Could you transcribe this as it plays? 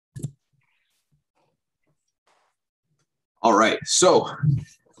All right. So,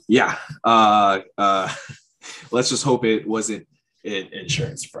 yeah. Let's just hope it wasn't an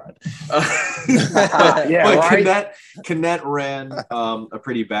insurance fraud. Yeah, but right. Knet ran a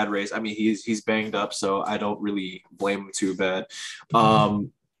pretty bad race. I mean, he's banged up, so I don't really blame him too bad.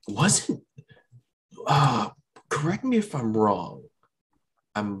 Wasn't correct me if I'm wrong.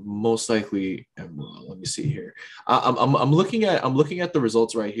 I'm most likely am wrong. Let me see here. I'm looking at the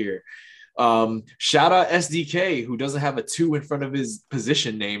results right here. Shout out SDK, who doesn't have a 2 in front of his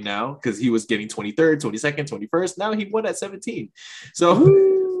position name now because he was getting 23rd, 22nd, 21st. Now he won at 17. So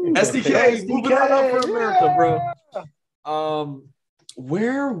SDK moving on up for America, bro.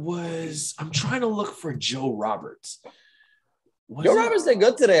 I'm trying to look for Joe Roberts. Joe Roberts did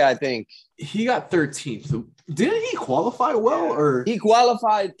good today, I think. He got 13th. Didn't he qualify well? Or he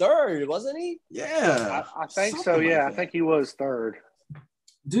qualified third, wasn't he? Yeah. I think so, yeah. I think he was third.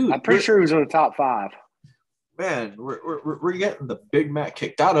 Dude, I'm pretty sure he was in the top 5. Man, we're getting the Big Mac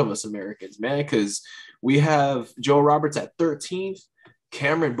kicked out of us Americans, man, because we have Joe Roberts at 13th,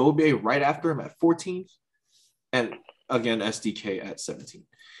 Cameron Beaubier right after him at 14th, and again, SDK at 17th.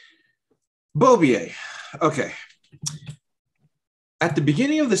 Beaubier, okay. At the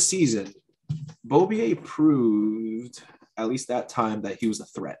beginning of the season, Beaubier proved, at least that time, that he was a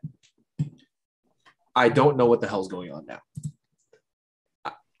threat. I don't know what the hell's going on now.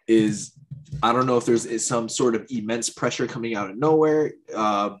 I don't know if there's some sort of immense pressure coming out of nowhere.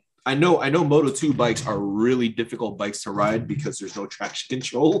 I know Moto 2 bikes are really difficult bikes to ride because there's no traction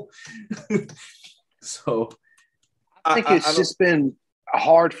control. So I think it's just been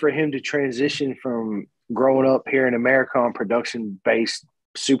hard for him to transition from growing up here in America on production-based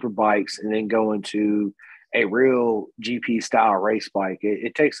super bikes and then going to a real GP style race bike.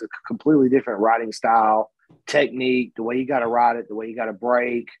 It takes a completely different riding style, technique, the way you got to ride it, the way you got to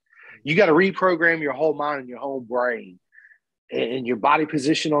brake. You got to reprogram your whole mind and your whole brain and your body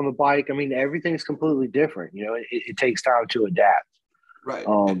position on the bike. I mean, everything's completely different. You know, it takes time to adapt. Right.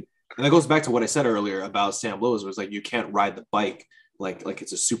 And that goes back to what I said earlier about Sam Lowes. It was like, you can't ride the bike like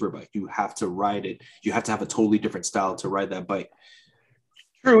it's a super bike. You have to ride it. You have to have a totally different style to ride that bike.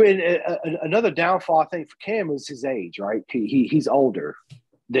 True. And another downfall, I think, for Cam is his age, right? He's older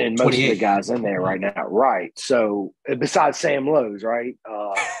than most 28. Of the guys in there right now. Right. So besides Sam Lowes, right?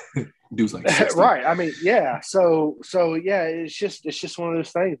 Dude's like 60. Right. I mean, yeah. So yeah, it's just one of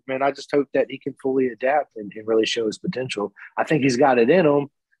those things, man. I just hope that he can fully adapt and really show his potential. I think he's got it in him.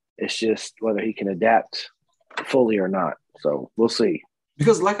 It's just whether he can adapt fully or not. So we'll see.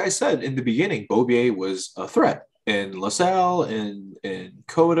 Because like I said in the beginning, Beaubier was a threat. And LaSalle and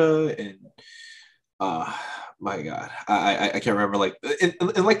Coda and my God, I can't remember, like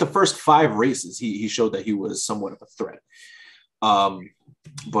in like the first 5 races, he showed that he was somewhat of a threat.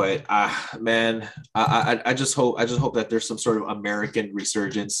 But man, I just hope that there's some sort of American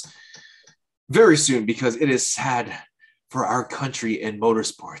resurgence very soon, because it is sad for our country in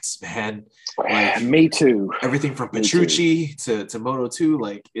motorsports, man. Like, me too. Everything from Petrucci to Moto 2,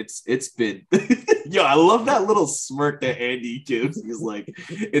 like it's been yo, I love that little smirk that Andy gives. He's like,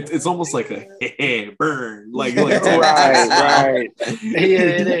 it's almost like a hey, burn. Like right. Yeah,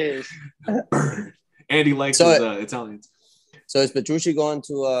 it is. Burn. Andy likes his Italians. So is Petrucci going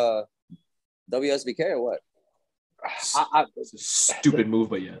to WSBK or what? It's a stupid move,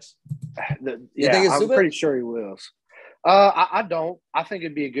 but yes. I'm pretty sure he will. I don't. I think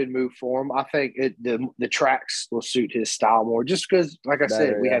it'd be a good move for him. I think the tracks will suit his style more, just because, like I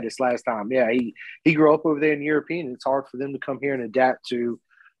said, we had this last time. Yeah, he grew up over there in European. It's hard for them to come here and adapt to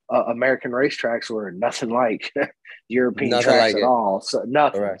American racetracks or nothing like European tracks at all. So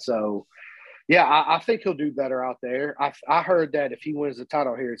nothing. Right. So yeah, I think he'll do better out there. I heard that if he wins the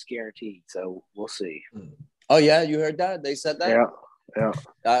title here, it's guaranteed. So we'll see. Oh yeah, you heard that? They said that. Yeah. Yeah,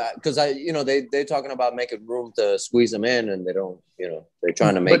 because they're talking about making room to squeeze them in, and they don't. They're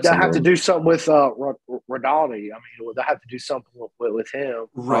trying to make. But they have to do something with Rinaldi. I mean, they have to do something with him.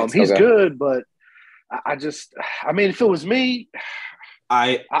 Right, he's good, but I mean, if it was me,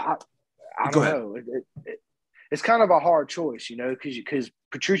 I don't know. It's kind of a hard choice, because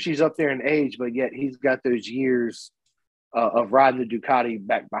Petrucci's up there in age, but yet he's got those years of riding the Ducati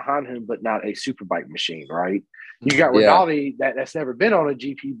back behind him, but not a superbike machine, right? You got Rinaldi that's never been on a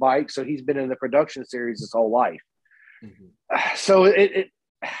GP bike, so he's been in the production series his whole life. Mm-hmm. So I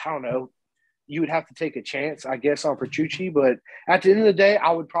don't know. You would have to take a chance, I guess, on Petrucci, but at the end of the day, I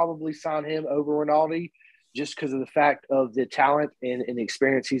would probably sign him over Rinaldi just because of the fact of the talent and the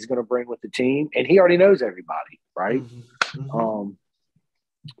experience he's going to bring with the team, and he already knows everybody, right? Mm-hmm.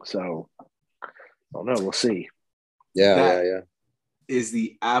 So I don't know. We'll see. Yeah. Is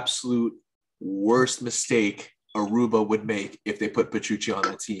the absolute worst mistake Aruba would make if they put Petrucci on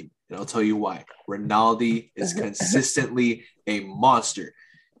that team. And I'll tell you why. Rinaldi is consistently a monster.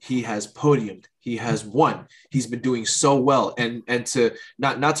 He has podiumed. He has won. He's been doing so well. And to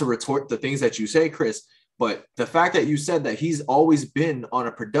not to retort the things that you say, Chris, but the fact that you said that he's always been on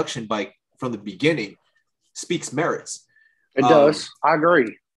a production bike from the beginning speaks merits. It does. I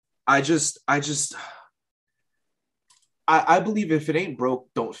agree. I believe if it ain't broke,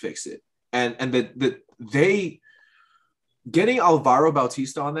 don't fix it. And they getting Alvaro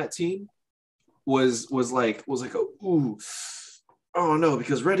Bautista on that team was like ooh, oh no,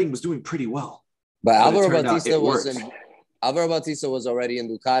 because Redding was doing pretty well. But Alvaro Bautista was already in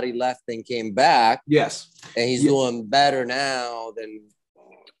Ducati, left and came back. Yes. And he's doing better now than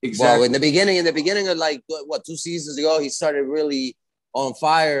exactly. Well, in the beginning of like 2 seasons ago, he started really on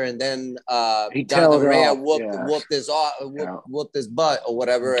fire, and then he tailed off. whooped his butt or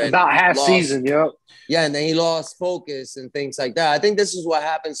whatever. About half season, yep. Yeah, and then he lost focus and things like that. I think this is what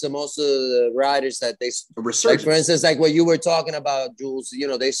happens to most of the riders that they like, for instance, like what you were talking about, Jules. You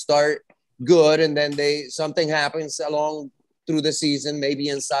know, they start good, and then something happens along through the season, maybe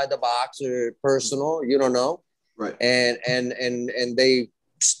inside the box or personal. You don't know, right? And they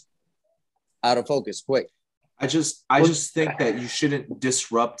out of focus quick. I just think that you shouldn't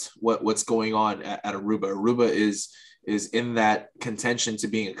disrupt what's going on at Aruba. Aruba is in that contention to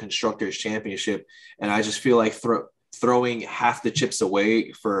being a constructors championship, and I just feel like throwing half the chips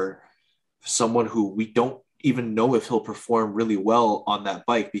away for someone who we don't even know if he'll perform really well on that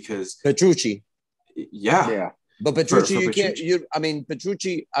bike, because Petrucci. Yeah. But Petrucci,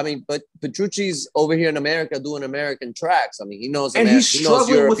 but Petrucci's over here in America doing American tracks. I mean, he knows, and he's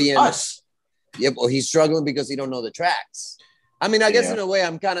struggling with us. Yeah, well, he's struggling because he don't know the tracks. I mean, I guess in a way,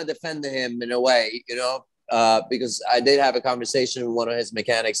 I'm kind of defending him in a way, you know, because I did have a conversation with one of his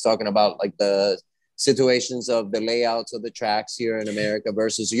mechanics talking about like the situations of the layouts of the tracks here in America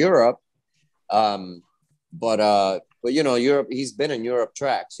versus Europe. But you know, Europe, he's been in Europe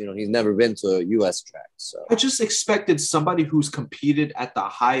tracks. You know, he's never been to a U.S. track. So I just expected somebody who's competed at the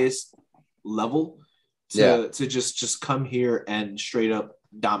highest level to just come here and straight up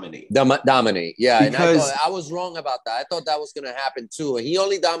dominate. Yeah, because and I was wrong about that. I thought that was going to happen too. And he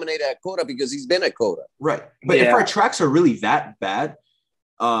only dominated at Coda because he's been at Coda. Right. But if our tracks are really that bad,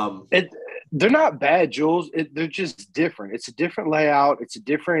 they're not bad, Jules. They're just different. It's a different layout. It's a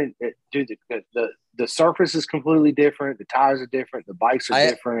different the surface is completely different. The tires are different. The bikes are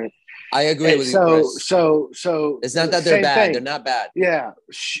different. I agree with you, Chris. So it's not that they're bad. Thing. They're not bad. Yeah,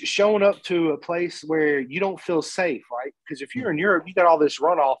 showing up to a place where you don't feel safe, right? Because if you're in Europe, you got all this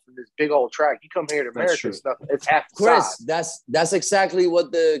runoff and this big old track. You come here to America, it's half the size. Chris, that's exactly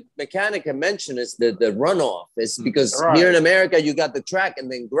what the mechanic had mentioned. Is the runoff. It's because here in America you got the track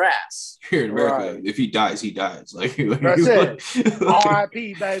and then grass. Here in America, if he dies, he dies. Like that's it.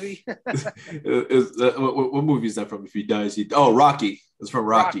 R.I.P. baby. What movie is that from? If he dies, Rocky. It's from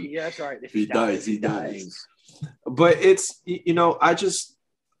Rocky. Yeah, that's right. If he dies, he dies. But it's, you know,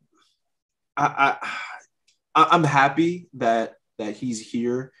 I'm happy that he's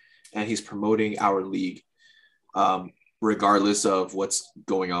here and he's promoting our league, regardless of what's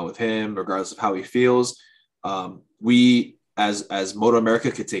going on with him, regardless of how he feels. We as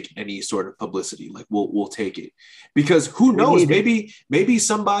motoamerica could take any sort of publicity. Like we'll take it, because who knows? Maybe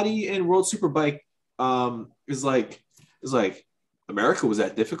somebody in World Superbike is like America was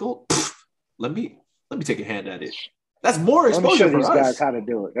that difficult. Pfft, let me take a hand at it. That's more exposure for these us. Guys how to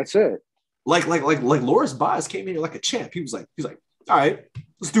do it. That's it. Like Loris Baez came in here like a champ. He was like, all right,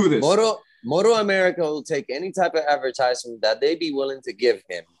 let's do this. Moto America will take any type of advertisement that they be willing to give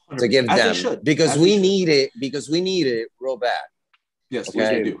him, to give them, because we need it real bad. Yes,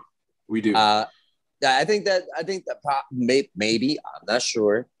 okay? Yes, we do. I think that maybe, I'm not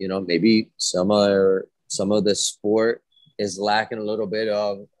sure, you know, maybe some of the sport is lacking a little bit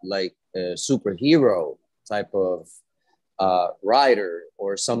of like a superhero type of rider,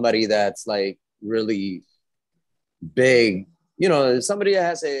 or somebody that's like really big, you know, somebody that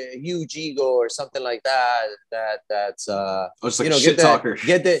has a huge ego or something like that's just like a shit talker.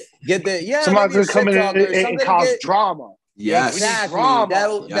 Get the somebody's gonna come in and cause drama. Yes, exactly. Drama. That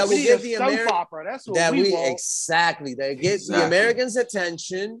will get the opera. That's what we want. Exactly. That gets the Americans'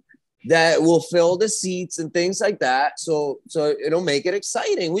 attention. That will fill the seats and things like that. So it'll make it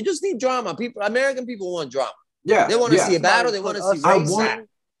exciting. We just need drama. American people want drama. Yeah, they want to see a battle. They want to see racing.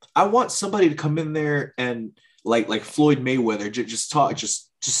 I want somebody to come in there and like Floyd Mayweather, just talk,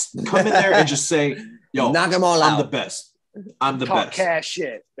 just come in there and just say, "Yo, knock them all out. I'm the best. I'm the talk best. Cash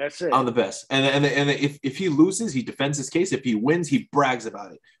shit. That's it. I'm the best. And if he loses, he defends his case. If he wins, he brags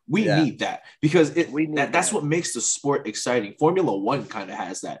about it. We need that because that's what makes the sport exciting. Formula One kind of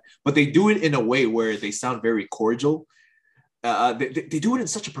has that, but they do it in a way where they sound very cordial. They do it in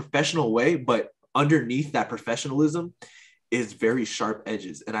such a professional way, but underneath that professionalism is very sharp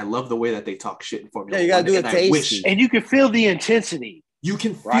edges. And I love the way that they talk shit in Formula One. You gotta do it tasty. And you can feel the intensity. You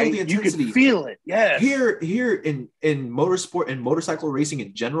can feel the intensity. You can feel it. Yes. Here in motorsport and motorcycle racing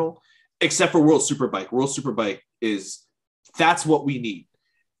in general, except for World Superbike. World Superbike that's what we need.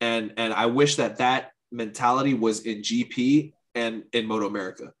 And I wish that mentality was in GP and in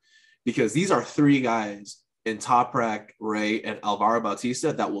motoamerica, because these are three guys in Toprak, Ray, and Alvaro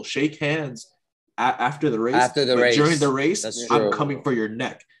Bautista that will shake hands after the race. During the race, I'm coming for your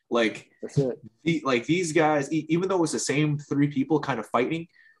neck. Like, these guys, even though it's the same three people kind of fighting,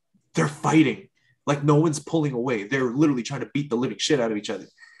 they're fighting. Like, no one's pulling away. They're literally trying to beat the living shit out of each other.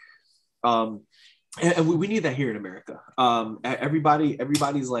 And we need that here in America.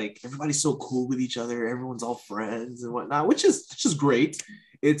 Everybody's so cool with each other. Everyone's all friends and whatnot, which is just great.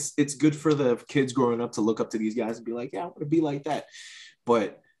 It's good for the kids growing up to look up to these guys and be like, yeah, I want to be like that.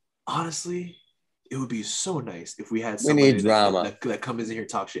 But honestly, it would be so nice if we had somebody that comes in here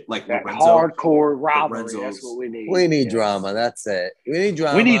and talk shit like that Lorenzo, hardcore rivalry. That's what we need. We need drama. That's it. We need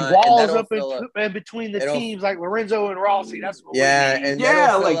drama. We need walls up in between the teams like Lorenzo and Rossi. That's what we need.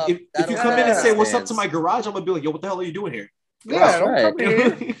 If you come in and say, "What's up?" to my garage, I'm gonna be like, "Yo, what the hell are you doing here?" Yeah, don't come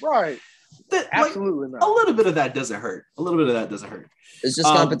here. Right. Absolutely not. A little bit of that doesn't hurt. It's just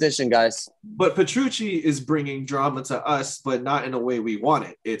competition, guys. But Petrucci is bringing drama to us, but not in a way we want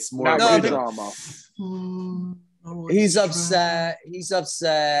it. It's more drama. He's upset. And us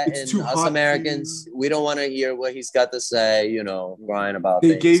Americans, we don't want to hear what he's got to say, crying about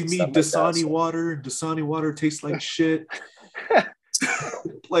They gave me Dasani water. Dasani water tastes like shit.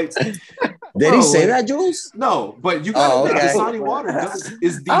 Did he say that, Jules? No, but you got Dasani water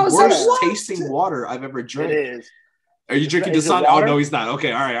is the worst tasting water I've ever drank. It is. Are you drinking Dasani? Oh no, he's not.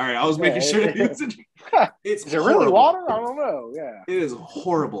 Okay, all right. I was making sure that he was. Is it really water? I don't know. Yeah, it is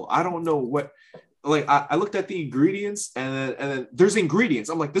horrible. I don't know what. Like I looked at the ingredients and then there's ingredients.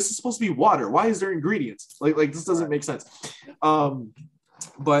 I'm like, this is supposed to be water. Why is there ingredients? Like this doesn't make sense.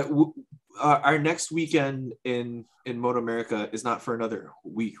 But our next weekend in motoamerica is not for another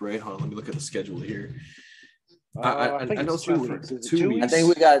week, right? Hold on, let me look at the schedule here. I know it's 2 weeks. 2 weeks. I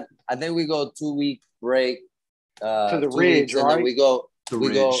think we go 2 week break to the Ridge, right? And then we go the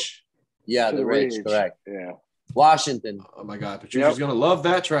Ridge. The Ridge, correct. Yeah. Washington. Oh my God, Patricia's gonna love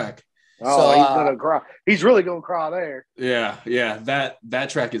that track. Oh, he's gonna cry. He's really gonna cry there. Yeah. That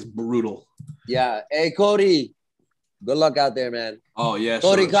track is brutal. Yeah. Hey, Cody. Good luck out there, man. Oh yeah,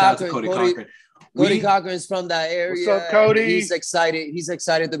 Cody Cochran. Cochran. Cody Cochran's from that area. What's up, Cody? He's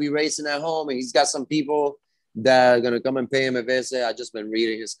excited to be racing at home, and he's got some people that are gonna come and pay him a visit. I've just been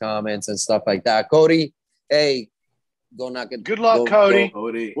reading his comments and stuff like that. Cody, hey, go knock it. Good luck, Cody.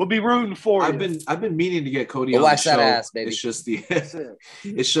 Cody. We'll be rooting for you. I've been meaning to get Cody on the show. That ass, baby. It's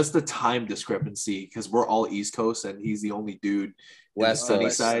just the time discrepancy because we're all East Coast and he's the only dude West sunny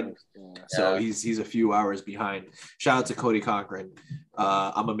side. So he's a few hours behind. Shout out to Cody Cochran.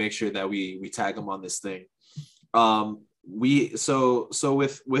 I'm gonna make sure that we tag him on this thing.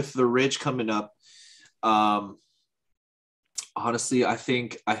 With the Ridge coming up, honestly, I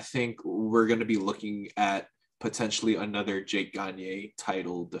think we're gonna be looking at potentially another Jake Gagne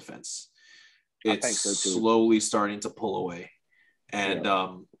title defense. It's slowly starting to pull away, and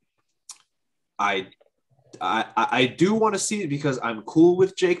I do want to see it because I'm cool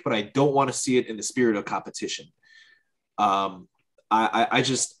with Jake, but I don't want to see it in the spirit of competition. I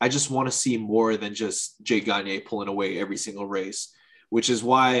just want to see more than just Jake Gagne pulling away every single race, which is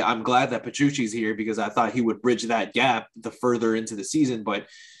why I'm glad that Petrucci's here because I thought he would bridge that gap the further into the season, but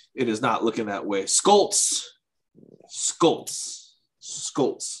it is not looking that way. Skoltz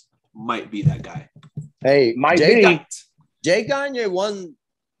might be that guy. Hey, Jake Gagne won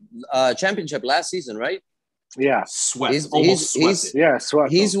championship last season, right? Yeah, swept. He's wearing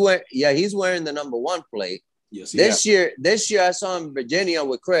the number 1 plate. Yes. This year I saw him in Virginia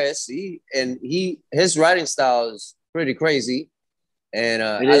with Chris. His riding style is pretty crazy, and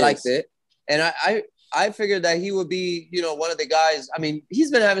I liked it. And I figured that he would be, one of the guys. I mean, he's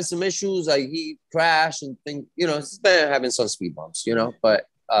been having some issues, like he crashed and things. He's been having some speed bumps. But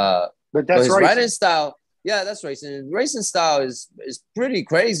that's his riding style. Yeah, that's racing. His racing style is pretty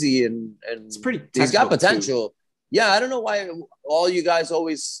crazy and it's pretty. He's got potential. Too. Yeah, I don't know why all you guys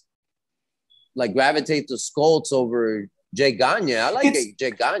always like gravitate to Skoltz over Jake Gagne. I like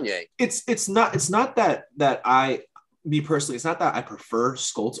Jake Gagne. It's not that I me personally, it's not that I prefer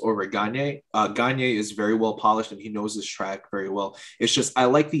Skoltz over Gagne. Gagne is very well polished and he knows his track very well. It's just I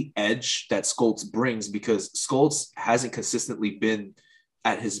like the edge that Skoltz brings because Skoltz hasn't consistently been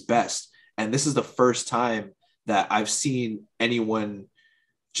at his best. And this is the first time that I've seen anyone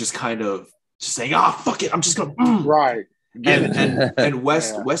just kind of just saying, fuck it, I'm just gonna right. And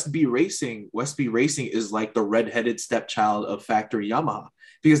West B Racing is like the redheaded stepchild of Factory Yamaha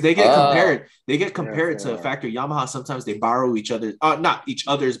because they get compared to Factory Yamaha. Sometimes they borrow each other, not each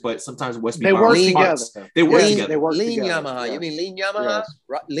other's, but sometimes West B work together. They work together. Lean together. Yamaha. Yes. You mean Lean Yamaha?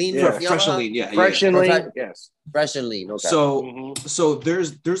 Yes. Lean Yes. Fresh and Yamaha? Lean, Fresh and Lean, yes. Fresh and Lean. Okay. So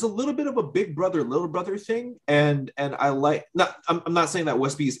there's a little bit of a big brother little brother thing, and I like I'm not saying that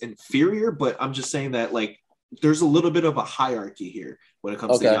West B is inferior, but I'm just saying that like there's a little bit of a hierarchy here when it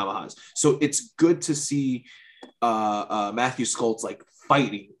comes to Yamahas. So it's good to see Matthew Skoltz like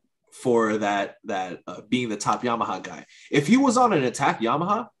fighting for that being the top Yamaha guy. If he was on an attack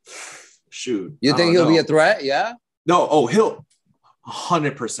Yamaha, shoot. You think he'll be a threat? Yeah. No. He'll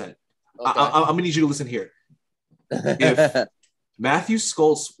 100%. I'm gonna need you to listen here. If Matthew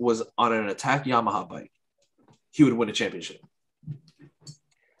Skoltz was on an attack Yamaha bike, he would win a championship.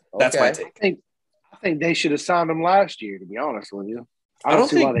 That's my take. I think they should have signed him last year, to be honest with you. I don't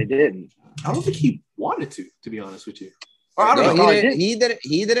see why they didn't. I don't think he wanted to be honest with you. Or I don't know. He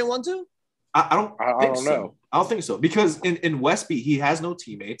didn't want to? I don't know. I don't think so. Because in Westby, he has no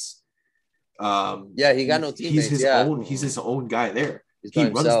teammates. He got no teammates. He's his own guy there. He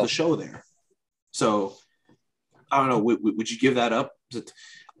runs the show there. So I don't know. Would you give that up?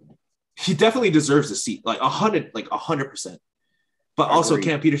 He definitely deserves a seat, like 100%. But also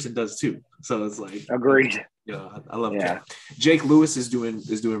Cam Peterson does too. So it's like agreed. I love Jake. Jake Lewis is doing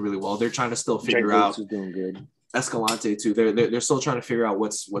really well. They're trying to still figure out. Is doing good. Escalante too. They're still trying to figure out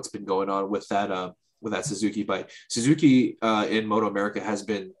what's been going on with that Suzuki bike. Suzuki in Moto America has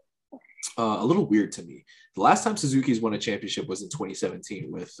been a little weird to me. The last time Suzuki's won a championship was in 2017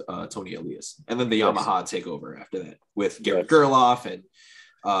 with Tony Elias, and then the Yamaha takeover after that with Garrett Gerloff and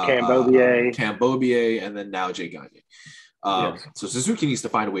Cam Beaubier, and then now Jay Gagne. So Suzuki needs to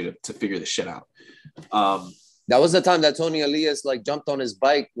find a way to figure this shit out. That was the time that Tony Elias like jumped on his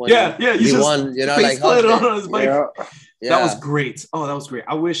bike when he won, like on his bike. Yeah. That was great. Oh, that was great.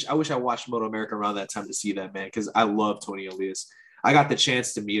 I wish I watched Moto America around that time to see that, man, because I love Tony Elias. I got the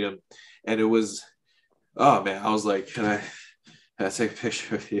chance to meet him, and it was, oh man, I was like, can I take a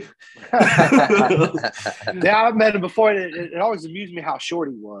picture of you? Yeah, I've met him before, and it always amused me how short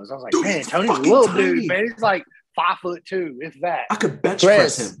he was. I was like, man, Tony's a little dude, man. He's like 5'2", if that. I could bench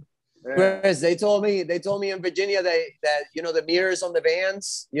press him. Chris, they told me in Virginia that the mirrors on the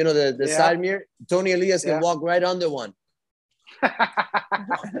vans, the side mirror, Tony Elias can walk right under one.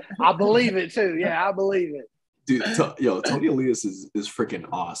 I believe it too. Yeah, I believe it. Dude, Tony Elias is freaking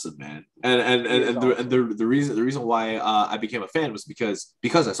awesome, man. And the reason why I became a fan was because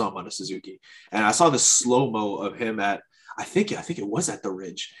I saw him on a Suzuki, and I saw the slow-mo of him at I think it was at the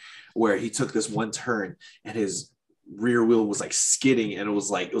Ridge, where he took this one turn and his rear wheel was like skidding, and it was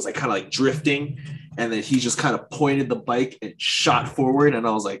like kind of like drifting, and then he just kind of pointed the bike and shot forward, and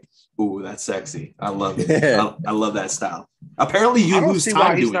I was like, ooh, that's sexy. I love it. I love that style. Apparently you lose time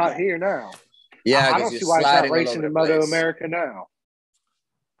why he's doing not that. here now. Yeah, I don't see why he's not racing in Moto America now.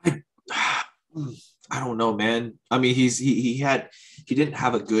 I don't know, man. I mean, he didn't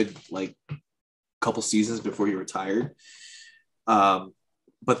have a good like couple seasons before he retired.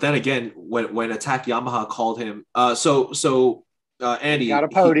 But then again, when Attack Yamaha called him, Andy got a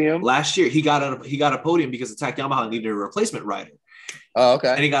podium last year. He got a podium because Attack Yamaha needed a replacement rider. Oh, okay.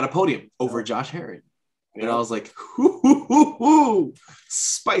 And he got a podium over Josh Herron. Yeah. And I was like,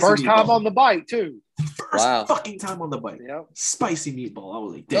 spicy. First meatball. time on the bike too. First fucking time on the bike. Yep. Spicy meatball. I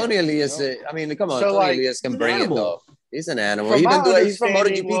was like, damn. Tony Elias. I mean, come on. So, Tony Elias can bring it though. He's an animal. He's from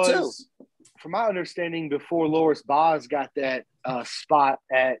MotoGP too. From my understanding, before Loris Baz got that spot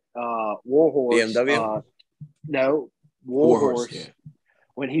at Warhorse, BMW. No, Warhorse. Yeah.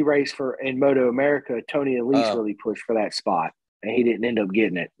 When he raced in Moto America, Tony Elias really pushed for that spot, and he didn't end up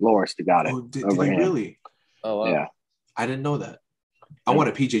getting it. Loris got it. Did he really? Oh, wow. Yeah. I didn't know that. I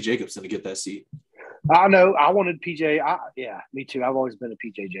wanted PJ Jacobson to get that seat. I know. I wanted PJ. Me too. I've always been a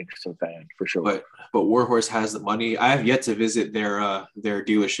PJ Jacobson fan for sure. But Warhorse has the money. I have yet to visit their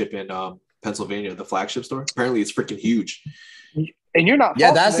dealership in Pennsylvania, the flagship store. Apparently, it's freaking huge. And you're not.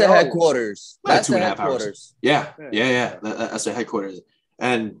 Yeah, that's the headquarters. That's 2.5 hours. Yeah. That's the headquarters,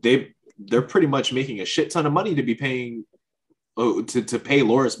 and they're pretty much making a shit ton of money to be paying to pay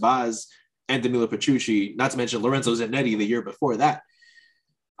Loris Baz and Danilo Petrucci, not to mention Lorenzo Zanetti the year before that.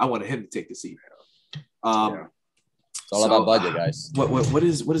 I wanted him to take the seat. It's all about budget, guys. What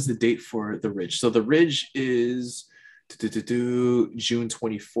is the date for the Ridge? So the Ridge is June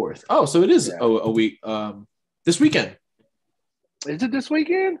 24th. Oh, so it is a week. This weekend. Is it this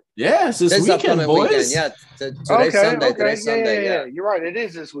weekend? Yes, this weekend, boys. Weekend. Yeah, today's Sunday. Today's Sunday. Yeah, you're right. It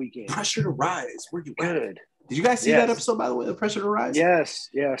is this weekend. Pressure to Rise. Where you good? Did you guys see that episode, by the way, the Pressure to Rise? Yes.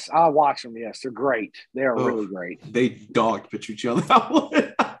 I watch them. Yes, they're great. They are really great. They dogged Petrucci on that one.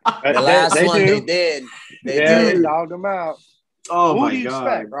 The last one they did. They dogged them out. Oh, what do you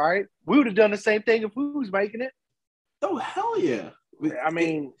expect, right? We would have done the same thing if we was making it. Oh, hell yeah. I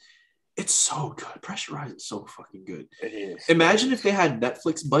mean, it's so good. Pressure Rise is so fucking good. It is. Imagine if they had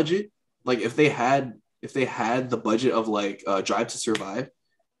Netflix budget, like if they had the budget of like Drive to Survive.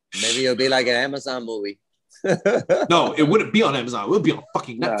 Maybe it'll be like an Amazon movie. No, it wouldn't be on Amazon. It would be on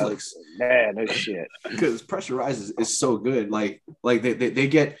fucking Netflix. No shit. Because Pressure Rise is so good. Like they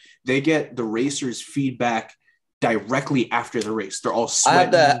get the racers' feedback directly after the race. They're all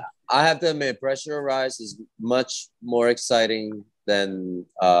sweating. I have to admit, Pressure Rise is much more exciting than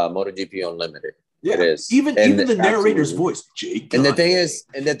MotoGP Unlimited. Yeah, it is. Even the narrator's voice, Jake. And the thing is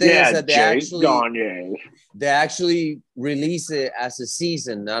that they they actually release it as a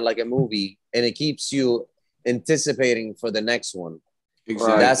season, not like a movie, and it keeps you anticipating for the next one.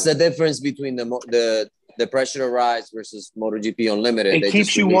 Exactly. That's the difference between the Pressure to Rise versus MotoGP Unlimited. It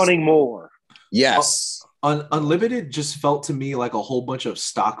keeps you wanting more. Yes. Unlimited just felt to me like a whole bunch of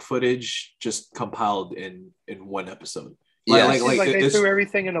stock footage just compiled in one episode. Like they threw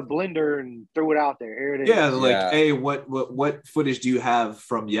everything in a blender and threw it out there. Here it is. Yeah, hey, what footage do you have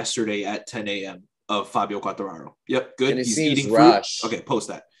from yesterday at 10 a.m. of Fabio Quartararo? Yep, good. He's eating rush. Fruit. Okay, post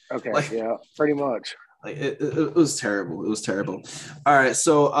that. Okay, pretty much. Like it was terrible. It was terrible. All right,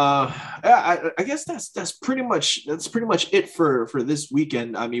 so I guess that's pretty much it for this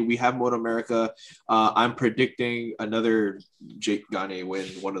weekend. I mean, we have motoamerica. I'm predicting another Jake Gagne win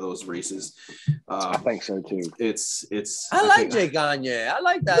one of those races. I think so too. I like Jake Gagne. I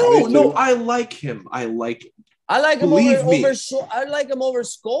like that. No, I like him. I like him over Skolds.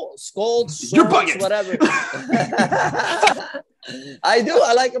 You're bugging. Whatever. I do.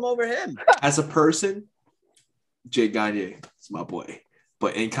 I like him over him. As a person, Jake Gagne is my boy.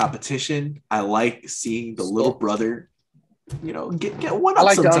 But in competition, I like seeing the little brother, get one up. I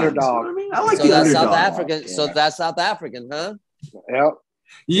like sometimes. The underdog. You know what I mean? I like the underdog. South African. Yeah. So that's South African, huh? Yep.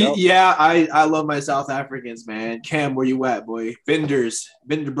 Yeah, I love my South Africans, man. Cam, where you at, boy? Bender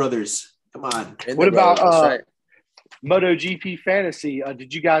brothers. Come on. What about MotoGP Fantasy?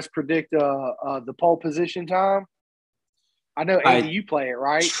 Did you guys predict the pole position time? I know, Andy, you play it,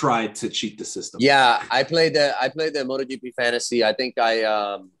 right? Tried to cheat the system. Yeah, I played the MotoGP Fantasy. I think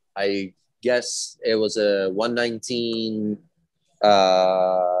I guess it was a 119.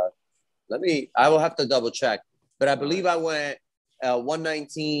 I will have to double check, but I believe I went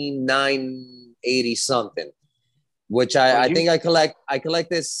 119 980 something, which I think I collect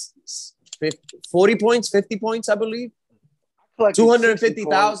this 40 points, 50 points, I believe.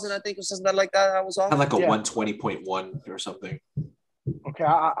 250,000, I think, or something like that. I was off. Had like a 120.1 or something. Okay,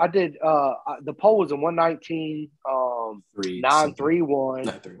 I did. The poll was a 119, 931.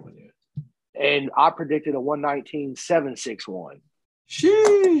 931, yeah. And I predicted a 119, 761.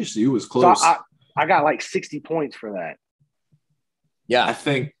 Sheesh, you was close. So I got like 60 points for that. Yeah, I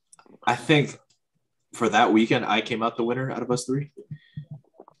think for that weekend, I came out the winner out of us three.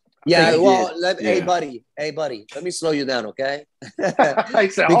 Yeah, well, hey buddy, let me slow you down, okay?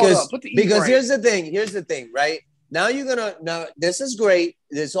 because here's the thing, right? Now this is great.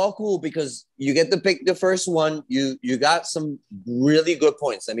 It's all cool because you get to pick the first one. You got some really good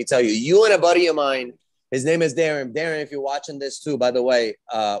points. Let me tell you, you and a buddy of mine, his name is Darren. Darren, if you're watching this too, by the way,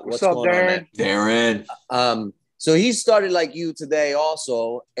 what's up, going Darren? on, man? Darren. So he started like you today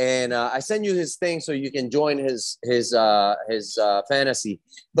also, and I sent you his thing so you can join his fantasy.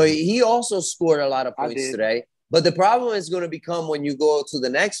 But he also scored a lot of points today. But the problem is going to become when you go to the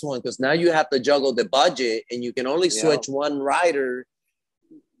next one, because now you have to juggle the budget, and you can only switch one rider,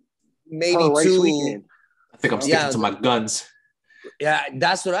 maybe two. I think I'm sticking to my guns. Yeah,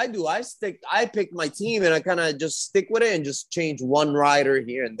 that's what I do. I pick my team, and I kind of just stick with it and just change one rider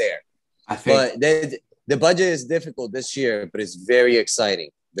here and there. But the budget is difficult this year, but it's very exciting.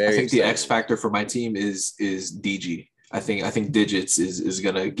 I think the X factor for my team is DG. I think Digits is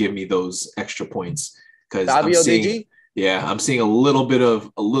gonna give me those extra points because I'm seeing a little bit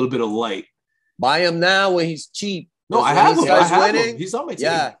of light. Buy him now when he's cheap. No, I have him. He's on my team.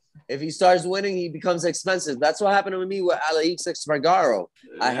 Yeah, if he starts winning, he becomes expensive. That's what happened with me with Alex Espargaro.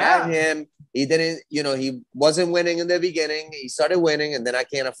 I had him. He didn't, he wasn't winning in the beginning. He started winning, and then I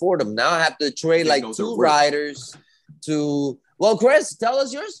can't afford him. Now I have to trade like two riders to. Well, Chris, tell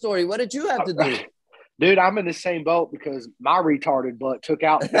us your story. What did you have to do? Dude, I'm in the same boat because my retarded butt took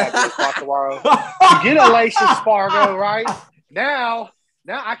out Fabio Quartararo to get Aleix Espargaro, right? Now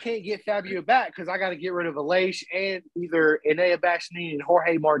I can't get Fabio back because I got to get rid of Aleix and either Enea Bastianini and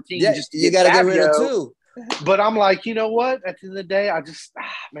Jorge Martin. Yeah, just you got to get rid of two. But I'm like, you know what? At the end of the day, I just,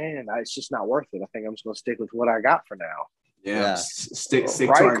 it's just not worth it. I think I'm just going to stick with what I got for now. Yeah. Stick to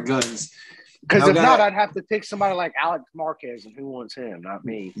our guns. Because if not, I'd have to pick somebody like Alex Marquez, and who wants him? Not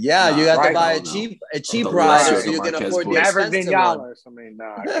me. Yeah, you got to buy a cheap rider so you can afford the expensive one. I mean,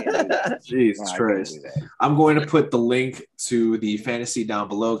 I can't do that. Jesus Christ. I'm going to put the link to the fantasy down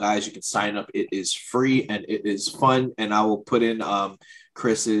below, guys. You can sign up. It is free and it is fun. And I will put in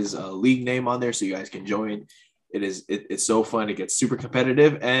Chris's league name on there so you guys can join. It's so fun. It gets super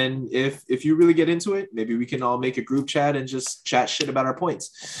competitive. And if you really get into it, maybe we can all make a group chat and just chat shit about our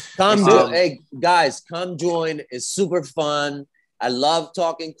points. Hey guys, come join. It's super fun. I love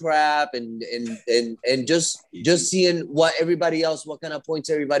talking crap and just seeing what kind of points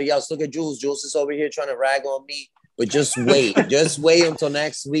everybody else. Look at Jules. Jules is over here trying to rag on me. But just wait. Just wait until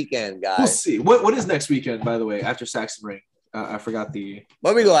next weekend, guys. We'll see. What is next weekend, by the way, after Saxon Ring? I forgot the...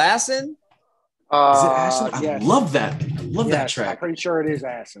 Where we go, Assen? Is it Assen? I love that. I love that track. I'm pretty sure it is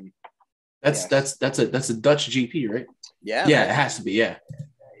Assen. That's a Dutch GP, right? Yeah. Yeah, it has to be. Yeah.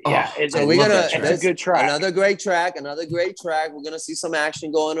 Yeah. It's a good track. Another great track. We're gonna see some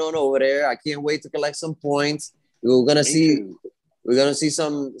action going on over there. I can't wait to collect some points. We're gonna see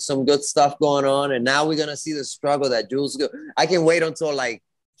some good stuff going on, and now we're gonna see the struggle that Jules. I can't wait until like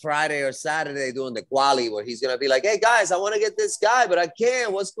Friday or Saturday doing the quali where he's gonna be like, "Hey guys, I want to get this guy, but I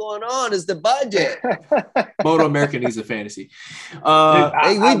can't. What's going on? Is the budget?" motoamerica needs a fantasy. We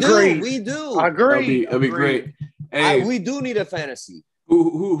do. I agree. It'll be great. Hey, we do need a fantasy.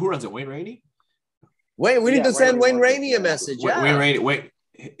 Who runs it? Wayne Rainey. We need to send Wayne Rainey a message. Wayne Rainey,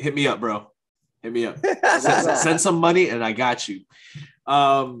 hit me up, bro. Hit me up. Send some money, and I got you.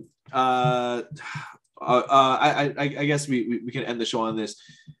 I guess we can end the show on this.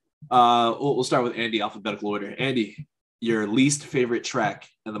 We'll start with Andy, alphabetical order. Andy, your least favorite track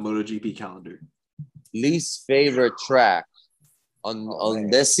in the MotoGP calendar. Least favorite track on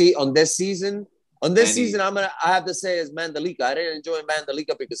this season. On this season, I have to say is Mandalika. I didn't enjoy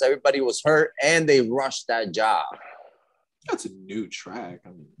Mandalika because everybody was hurt and they rushed that job. That's a new track. I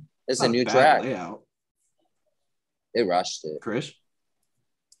mean, it's a new track. Layout. They rushed it. Chris?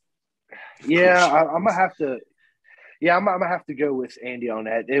 Yeah, I'm gonna have to. Yeah, I'm gonna have to go with Andy on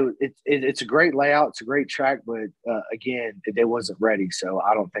that. It's a great layout. It's a great track, but again, they wasn't ready. So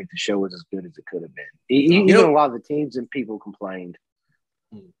I don't think the show was as good as it could have been. Even a lot of the teams and people complained.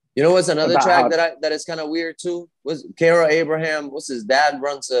 You know what's another track that is kind of weird too? Was Kara Abraham? What's his dad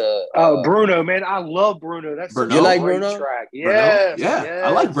runs Bruno, man. I love Bruno. That's Bruno. You like Bruno? Track. Yes, yeah,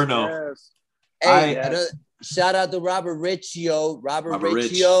 I like Bruno. Yes. Hey, shout out to Robert Riccio. Robert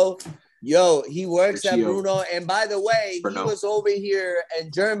Riccio. Yo, he works at Bruno. And by the way, he was over here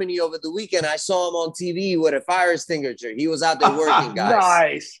in Germany over the weekend. I saw him on TV with a fire extinguisher. He was out there working, guys.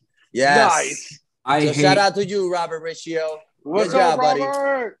 Nice. Yes. Nice. Shout out to you, Robert Riccio. Good job, buddy.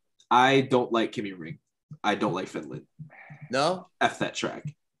 I don't like Kimi Ring. I don't like Finland. No? F that track.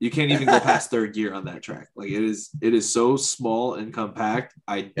 You can't even go past third gear on that track. Like it is so small and compact.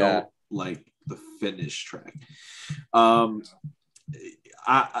 I don't like the Finnish track. I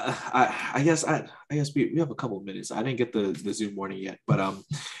guess we have a couple of minutes. I didn't get the Zoom warning yet, but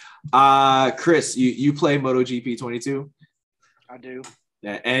Chris, you play MotoGP 22? I do.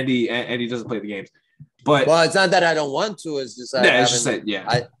 Yeah, Andy doesn't play the games. But it's not that I don't want to. It's just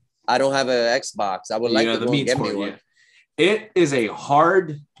I don't have an Xbox. I would like to get me one. Yeah. It is a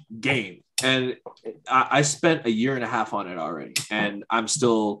hard game, and I spent a year and a half on it already, and I'm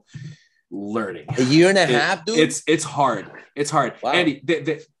still learning. A year and a half, dude. It's hard. It's hard. Wow. Andy,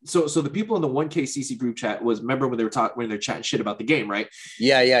 so the people in the 1KCC group chat remember when they're chatting shit about the game, right?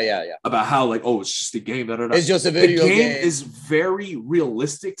 Yeah. About how like, oh, it's just a game. It's just a video game. The game is very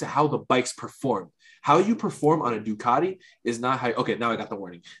realistic to how the bikes perform. How you perform on a Ducati is not how. Okay, now I got the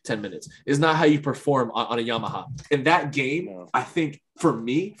warning. 10 minutes is not how you perform on a Yamaha. In that game, no. I think for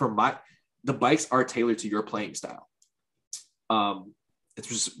me, the bikes are tailored to your playing style. It's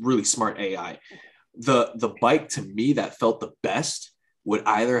just really smart AI. The bike to me that felt the best would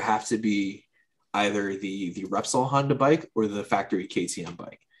either have to be either the Repsol Honda bike or the factory KTM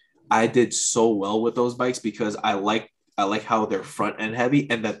bike. I did so well with those bikes because I like how they're front end heavy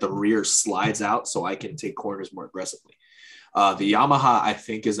and that the rear slides out so I can take corners more aggressively. The Yamaha I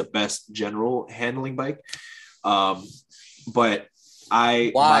think is the best general handling bike. But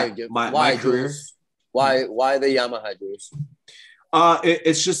my career. Why the Yamaha, Jules?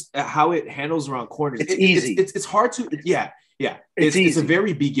 It's just how it handles around corners. It's easy. It's hard to It's a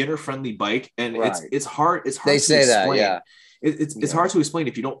very beginner friendly bike, and it's hard. It's hard. They to say explain. that, yeah. It's hard to explain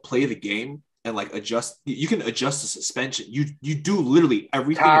if you don't play the game and like adjust. You can adjust the suspension. You do literally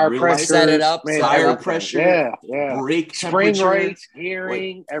everything. Tire in real life. Set it up, tire pressure, brake temperature, spring rates,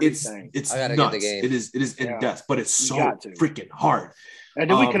 gearing, everything. It's nuts. It is in depth, but it's so freaking hard. And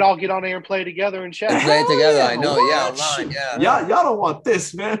then we could all get on there and play together and chat. And play together, I know. Yeah, online. Yeah. Y'all don't want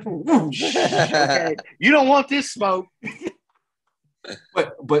this, man. Okay. You don't want this smoke.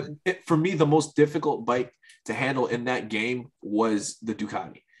 But for me, the most difficult bike to handle in that game was the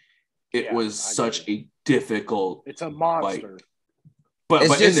Ducati. It was such a difficult. It's a monster. Bike.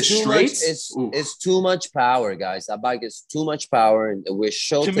 But in the straights, it's too much power, guys. That bike is too much power, and we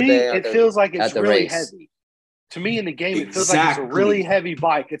showed to today. Me, it feels like it's really heavy. To me, in the game, it feels like it's a really heavy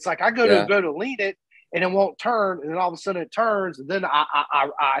bike. It's like I go to lean it, and it won't turn, and then all of a sudden it turns, and then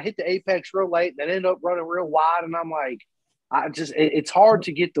I hit the apex real late, and then end up running real wide, and I'm like, it's hard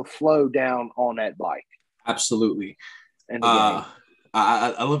to get the flow down on that bike. Absolutely. And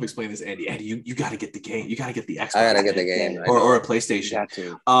I love explaining this, Andy. Andy, you got to get the game. You got to get the Xbox. I got to get the game. Or a PlayStation. You got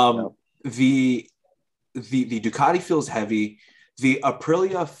to. The Ducati feels heavy. The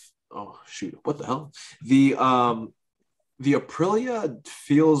Aprilia. Oh shoot! What the hell? The Aprilia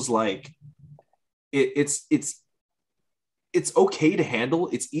feels like it's okay to handle.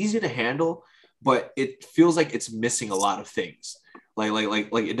 It's easy to handle, but it feels like it's missing a lot of things. Like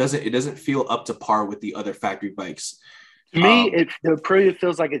it doesn't feel up to par with the other factory bikes. To me, the Aprilia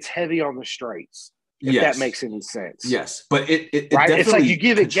feels like it's heavy on the straights. If that makes any sense. Yes, but it right. Definitely it's like you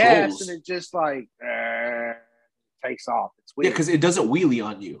give it controls. gas and it just like takes off. It's weird. Yeah, because it doesn't wheelie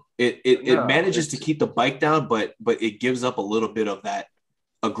on you. It manages to keep the bike down, but it gives up a little bit of that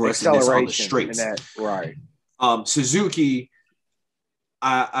aggressiveness on the straights. Right. Suzuki,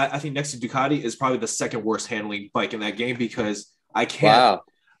 I think next to Ducati is probably the second worst handling bike in that game because I can't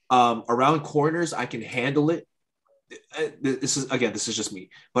around corners I can handle it. This is just me,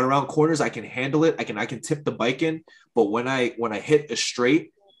 but around corners I can handle it. I can tip the bike in, but when I hit a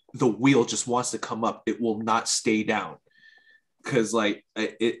straight, the wheel just wants to come up. It will not stay down because like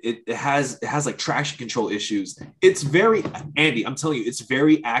it has like traction control issues. It's very, Andy, I'm telling you, it's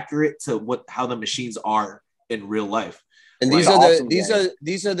very accurate to how the machines are in real life. And these are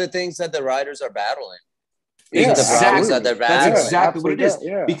the things that the riders are battling. These are the problems that they're battling. That's exactly what it is.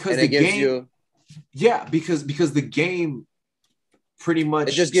 Yeah. Because the game. Yeah, because the game pretty much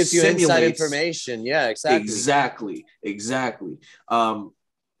it just gives you inside information. Yeah, exactly.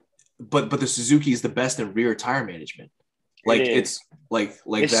 But the Suzuki is the best in rear tire management. Like it's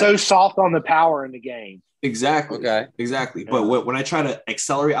so soft on the power in the game. Exactly. Okay. Exactly. Yeah. But when I try to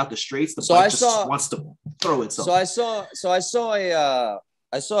accelerate out the straights, the bike just wants to throw itself. So I saw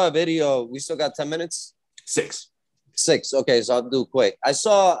a video. We still got 10 minutes. 6. Okay, so I'll do quick. I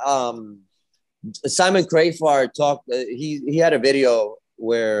saw Simon Crafar talk. He had a video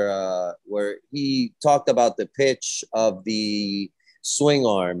where he talked about the pitch of the swing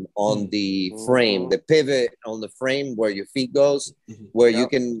arm on the frame, the pivot on the frame where your feet goes, where you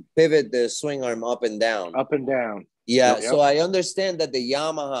can pivot the swing arm up and down. Yeah. Yep. So I understand that the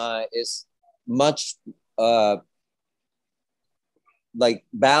Yamaha is much like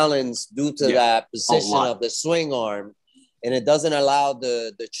balanced due to that position of the swing arm. And it doesn't allow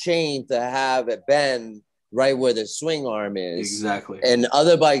the chain to have a bend right where the swing arm is. Exactly. And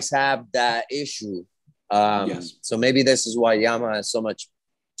other bikes have that issue. So maybe this is why Yamaha is so much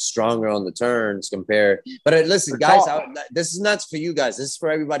stronger on the turns compared. But listen, guys, this is not for you guys. This is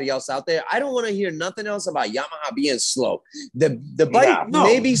for everybody else out there. I don't want to hear nothing else about Yamaha being slow. The bike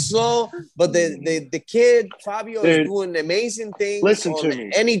may be slow, but the kid Fabio is doing amazing things. Listen to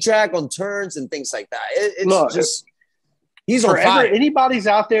me. Any track on turns and things like that. It's just. He's on fire. Anybody's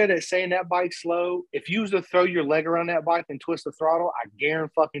out there that's saying that bike's slow, if you was to throw your leg around that bike and twist the throttle, I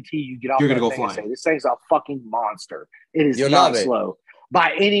guarantee you get off. You're gonna go flying. Say, this thing's a fucking monster. It is not slow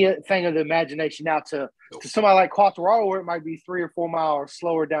by anything of the imagination. Now to somebody like Quartararo, where it might be 3 or 4 miles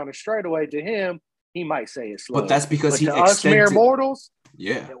slower down the straightaway, to him, he might say it's slow. But that's because to us mere mortals,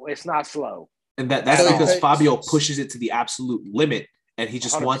 it's not slow. And that's because Fabio pushes it to the absolute limit, and he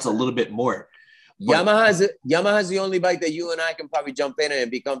just 100%. Wants a little bit more. Yamaha's the only bike that you and I can probably jump in and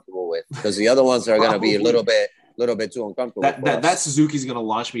be comfortable with, because the other ones are going to be a little bit too uncomfortable. That Suzuki's going to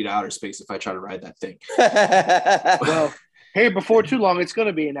launch me to outer space if I try to ride that thing. Well, here before too long, it's going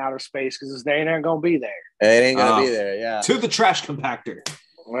to be in outer space because they ain't going to be there. It ain't going to be there. Yeah. To the trash compactor.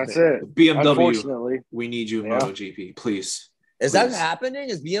 That's it. BMW. Unfortunately, we need you, MotoGP, please. Is that happening?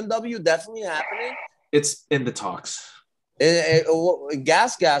 Is BMW definitely happening? It's in the talks.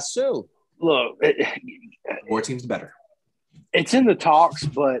 Gas too. Look, More teams better. It's in the talks,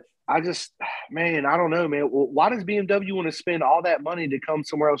 but I don't know, man. Why does BMW want to spend all that money to come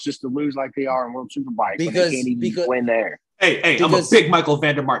somewhere else just to lose like they are in World Superbike when they can't even win there? Hey, I'm a big Michael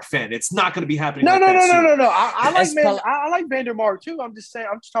Vandermark fan. It's not going to be happening. No. I like Vandermark too. I'm just saying.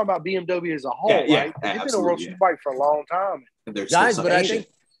 I'm just talking about BMW as a whole. Right? They've been in World Superbike for a long time. Guys,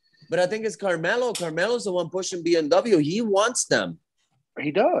 but I think it's Carmelo. Carmelo's the one pushing BMW. He wants them.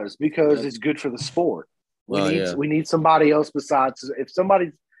 He does because it's good for the sport. We need somebody else besides if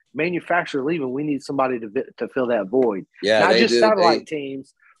somebody's manufacturer leaving. We need somebody to fill that void. Yeah, not just satellite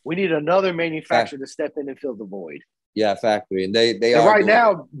teams. We need another manufacturer to step in and fill the void. Yeah, factory, and they are right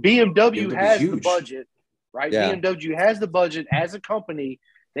now. BMW has huge. The budget, right? Yeah. BMW has the budget as a company.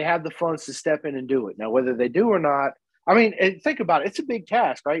 They have the funds to step in and do it. Now, whether they do or not, I mean, think about it. It's a big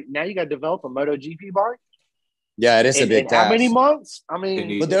task, right? Now you got to develop a MotoGP bike. Yeah, it is a big task. How many months? I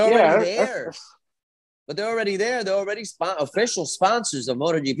mean, but they're already there. But they're already there. They're already official sponsors of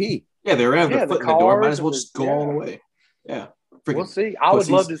MotoGP. Yeah, they already have their foot in the door. Might as well just go all the way. Yeah. We'll see. I would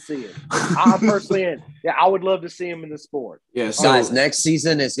love to see it. I personally, I would love to see him in the sport. Yeah, so, guys, next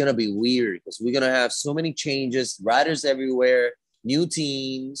season is going to be weird because we're going to have so many changes, riders everywhere, new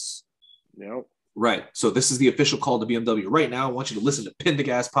teams. Yep. Right. So this is the official call to BMW. Right now, I want you to listen to Pin the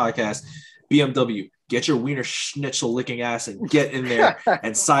Gas podcast. BMW, get your wiener schnitzel licking ass and get in there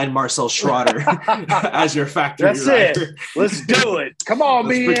and sign Marcel Schroeder as your factory That's rider. It. Let's do it. Come on,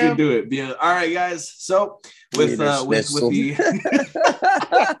 Let's BM. freaking do it. BM. All right, guys. So with the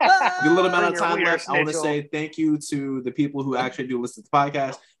little amount of time left, I want to say thank you to the people who actually do listen to the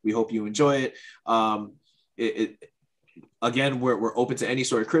podcast. We hope you enjoy it. Again, we're open to any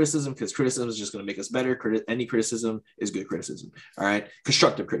sort of criticism because criticism is just going to make us better. Any criticism is good criticism. All right.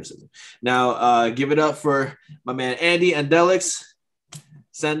 Constructive criticism. Now, give it up for my man, Andy and Delix.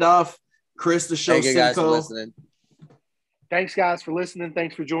 Send off Chris, the show. Thank you guys for listening. Thanks, guys, for listening.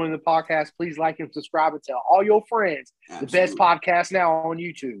 Thanks for joining the podcast. Please like and subscribe and tell all your friends. Absolutely. The best podcast now on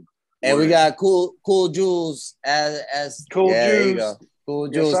YouTube. And we got cool Jules as Cool Jules. There you go. Cool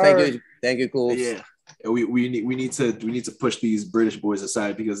Jules. Yes, thank you, Cool. Yeah. We need to push these British boys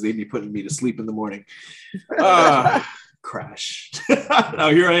aside because they be putting me to sleep in the morning. Crash.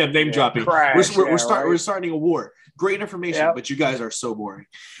 Now here I am name dropping. We're starting a war. Great information, but you guys are so boring.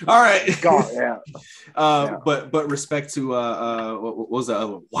 All right. But respect to what was the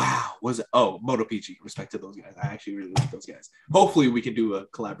other one? Wow. What was it? Oh, MotoPG. Respect to those guys. I actually really like those guys. Hopefully we can do a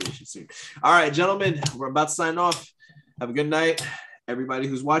collaboration soon. All right, gentlemen, we're about to sign off. Have a good night. Everybody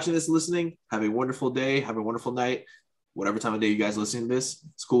who's watching this, listening, have a wonderful day. Have a wonderful night. Whatever time of day you guys listen to this.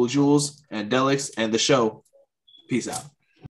 It's Cool Jules and Delix and the show. Peace out.